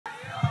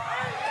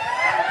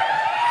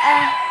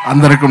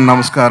Andarikum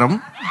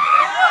Namaskaram.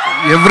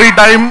 Every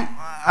time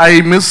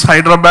I miss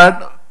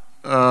Hyderabad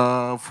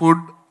food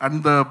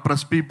and the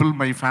press people,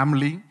 my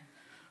family.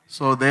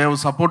 So they have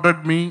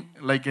supported me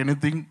like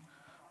anything.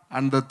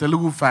 And the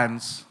Telugu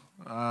fans,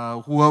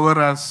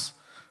 whoever has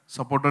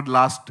supported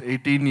last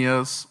 18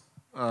 years,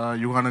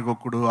 Yuhana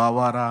Gokudu,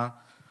 Avara,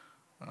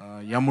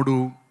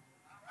 Yamudu,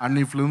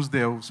 any films they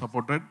have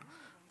supported.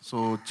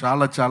 So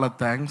chala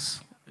thanks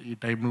ee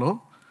time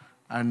lo.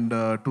 And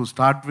to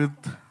start with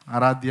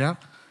Aradhya,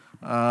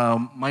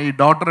 my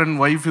daughter and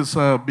wife is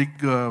a big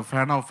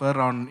fan of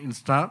her on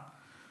Insta.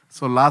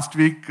 So last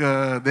week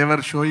they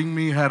were showing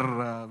me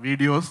her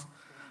videos.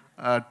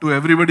 To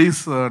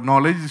everybody's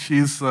knowledge, she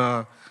is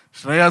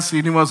Shreya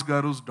Srinivas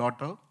Garu's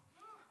daughter,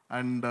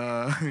 and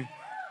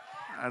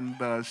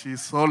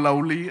she's so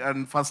lovely.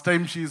 And first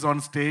time she's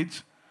on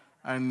stage,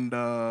 and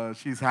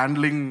she's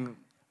handling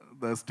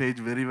the stage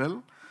very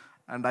well.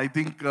 And I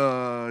think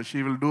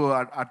she will do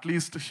at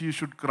least she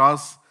should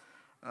cross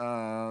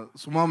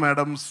Suma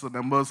Madam's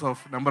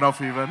number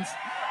of events.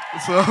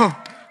 So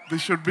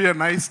this should be a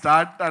nice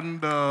start,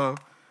 and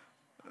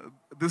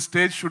this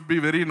stage should be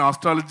very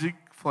nostalgic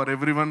for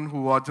everyone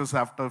who watches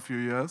after a few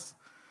years.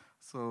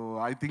 So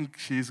I think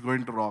she's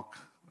going to rock.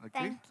 Okay?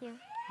 Thank you.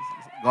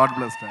 God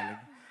bless, darling.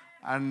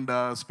 And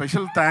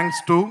special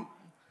thanks to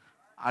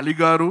Ali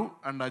Garu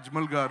and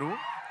Ajmal Garu.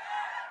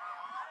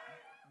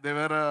 They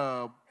were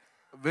a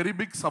very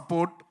big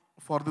support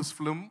for this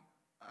film,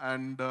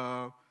 and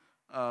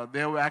they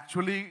have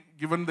actually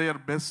given their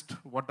best.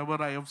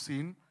 Whatever I have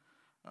seen,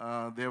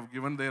 they have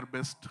given their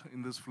best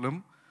in this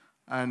film.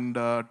 And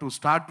to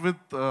start with,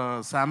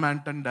 Sam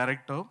Anton,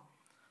 director.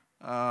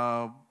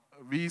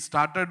 We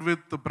started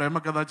with the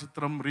Prema Kada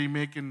Chitram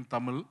remake in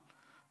Tamil.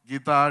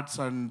 Geeta Arts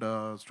and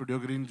Studio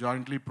Green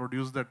jointly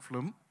produced that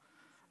film.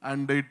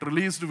 And it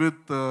released with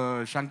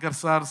Shankar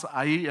Sar's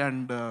I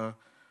and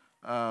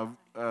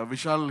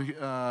Vishal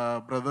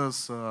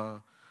brothers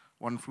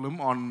one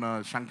film on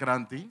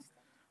Shankaranti.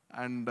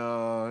 And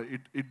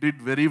it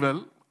did very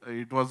well.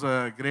 It was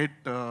a great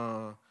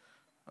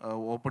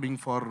opening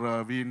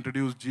for, we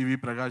introduced G.V.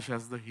 Prakash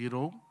as the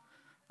hero.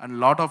 And a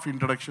lot of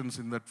introductions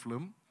in that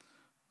film.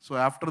 So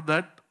after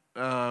that,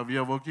 we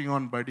are working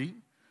on Buddy.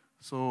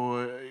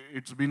 So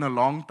it's been a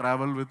long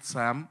travel with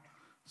Sam.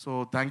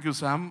 So thank you,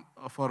 Sam,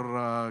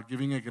 for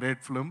giving a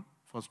great film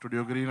for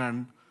Studio Green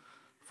and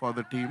for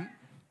the team.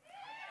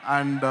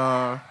 And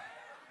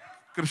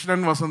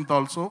Krishnan Vasant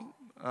also.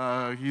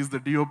 He's the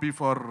DOP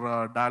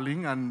for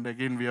Darling, and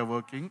again we are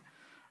working.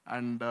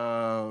 And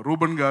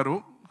Ruben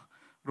Garu.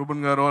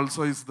 Ruben Garu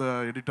also is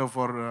the editor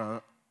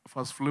for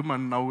first film,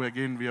 and now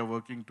again we are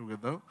working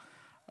together.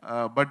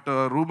 But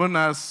Ruben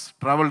has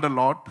traveled a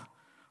lot.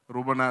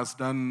 Ruben has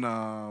done,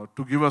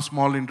 to give a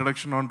small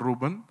introduction on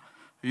Ruben,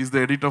 he is the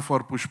editor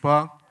for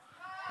Pushpa,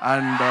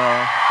 and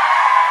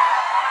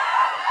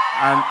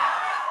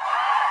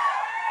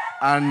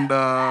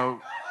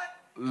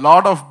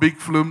lot of big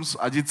films,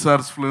 Ajit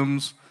Sar's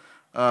films,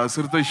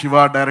 Sirtha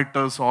Shiva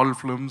directors, all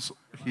films.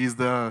 He's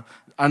the,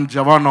 and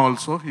Jawan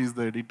also, he's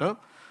the editor.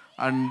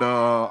 And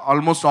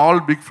almost all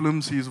big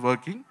films he's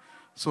working.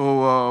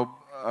 So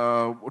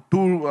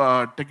two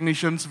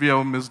technicians we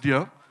have missed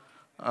here.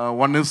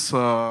 One is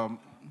Hiphop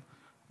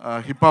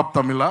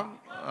Tamizha,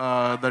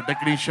 the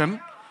technician.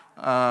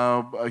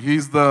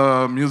 He's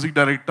the music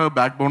director,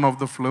 backbone of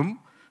the film.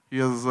 He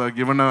has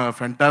given a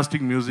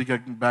fantastic music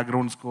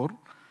background score.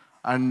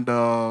 And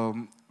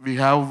we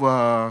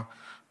have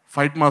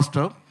Fight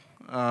Master.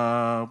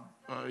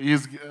 He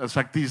is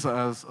Shakti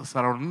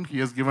Saravan. He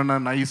has given a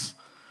nice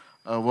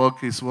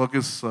work. His work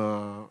is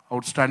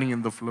outstanding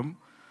in the film.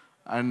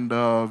 And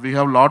we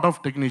have a lot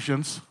of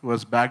technicians who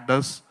has backed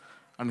us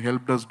and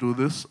helped us do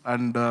this.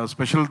 And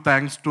special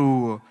thanks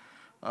to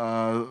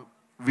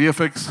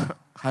VFX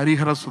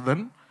Harihara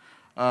Sudan.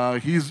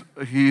 He's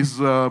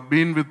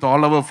been with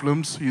all our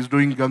films. He's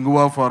doing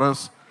Gangua for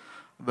us,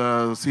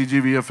 the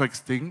CG VFX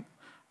thing.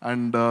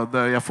 And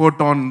the effort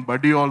on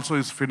Buddy also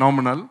is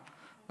phenomenal.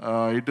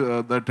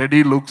 The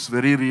Teddy looks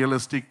very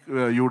realistic.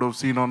 You would have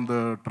seen on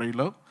the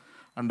trailer.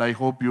 And I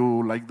hope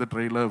you like the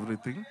trailer,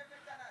 everything.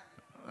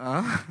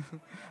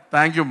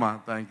 Thank you, Ma.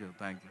 Thank you.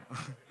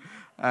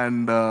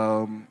 And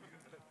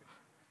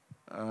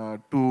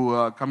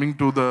coming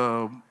to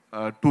the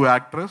two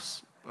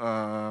actors,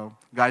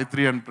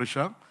 Gayatri and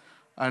Prisha.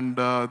 And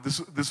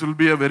this will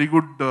be a very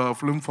good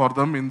film for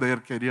them in their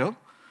career.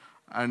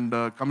 And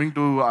coming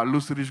to Allu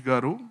Shirish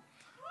Garu.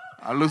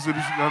 Allu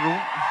Shirish Garu.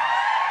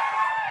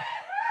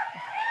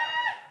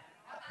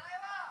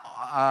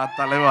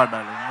 Taleva,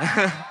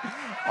 darling.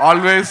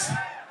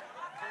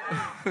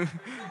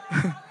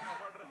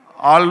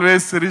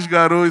 Always Sirish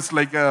Garu is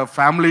like a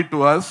family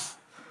to us.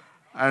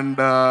 And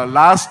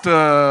last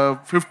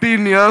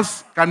 15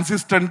 years,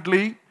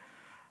 consistently,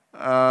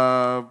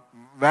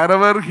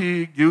 wherever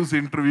he gives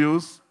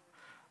interviews,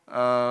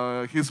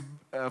 his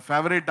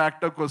favorite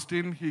actor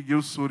question, he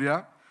gives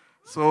Surya.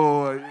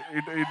 So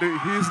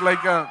he's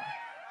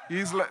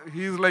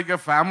like a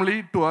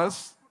family to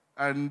us,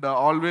 and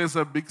always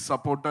a big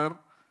supporter.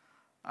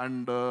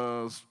 and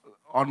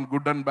on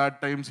good and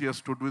bad times he has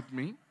stood with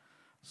me.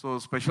 So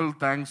special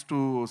thanks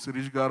to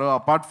Sirish Garu.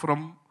 Apart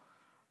from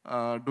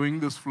doing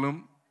this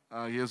film,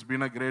 he has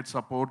been a great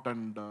support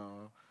and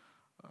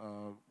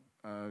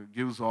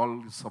gives all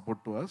his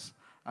support to us.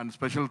 And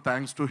special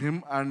thanks to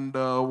him. And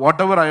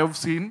whatever I have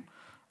seen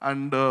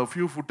and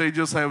few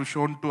footages I have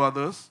shown to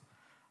others,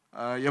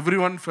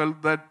 everyone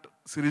felt that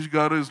Sirish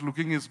Garu is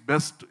looking his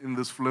best in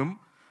this film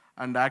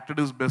and acted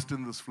his best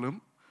in this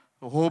film.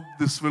 So hope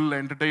this will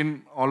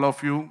entertain all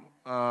of you.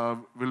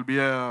 Will be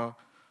a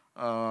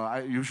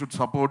you should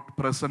support,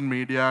 press and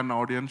media and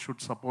audience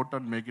should support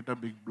and make it a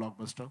big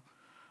blockbuster.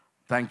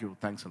 Thank you.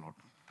 Thanks a lot.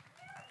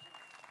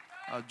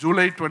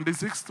 July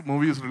 26th,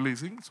 movie is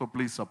releasing, so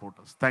please support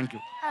us. Thank you.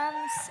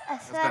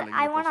 Sir,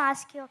 I want to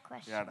ask you a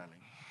question. Yeah,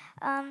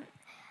 darling.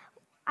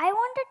 I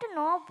wanted to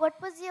know what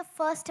was your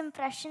first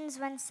impressions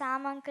when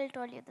Sam uncle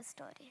told you the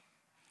story?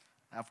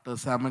 After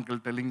Sam uncle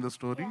telling the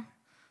story, Yeah.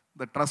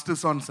 the trust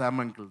is on Sam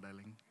uncle,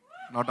 darling,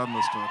 not on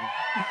the story.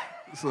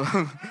 So,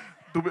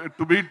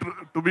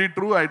 to be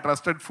true, I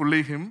trusted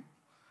fully him.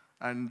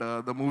 And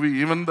the movie,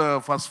 even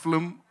the first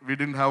film, we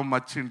didn't have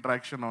much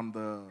interaction on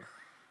the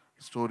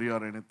story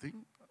or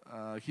anything.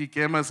 He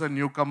came as a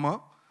newcomer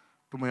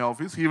to my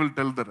office. He will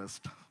tell the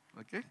rest.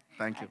 Okay?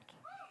 Thank you. Okay.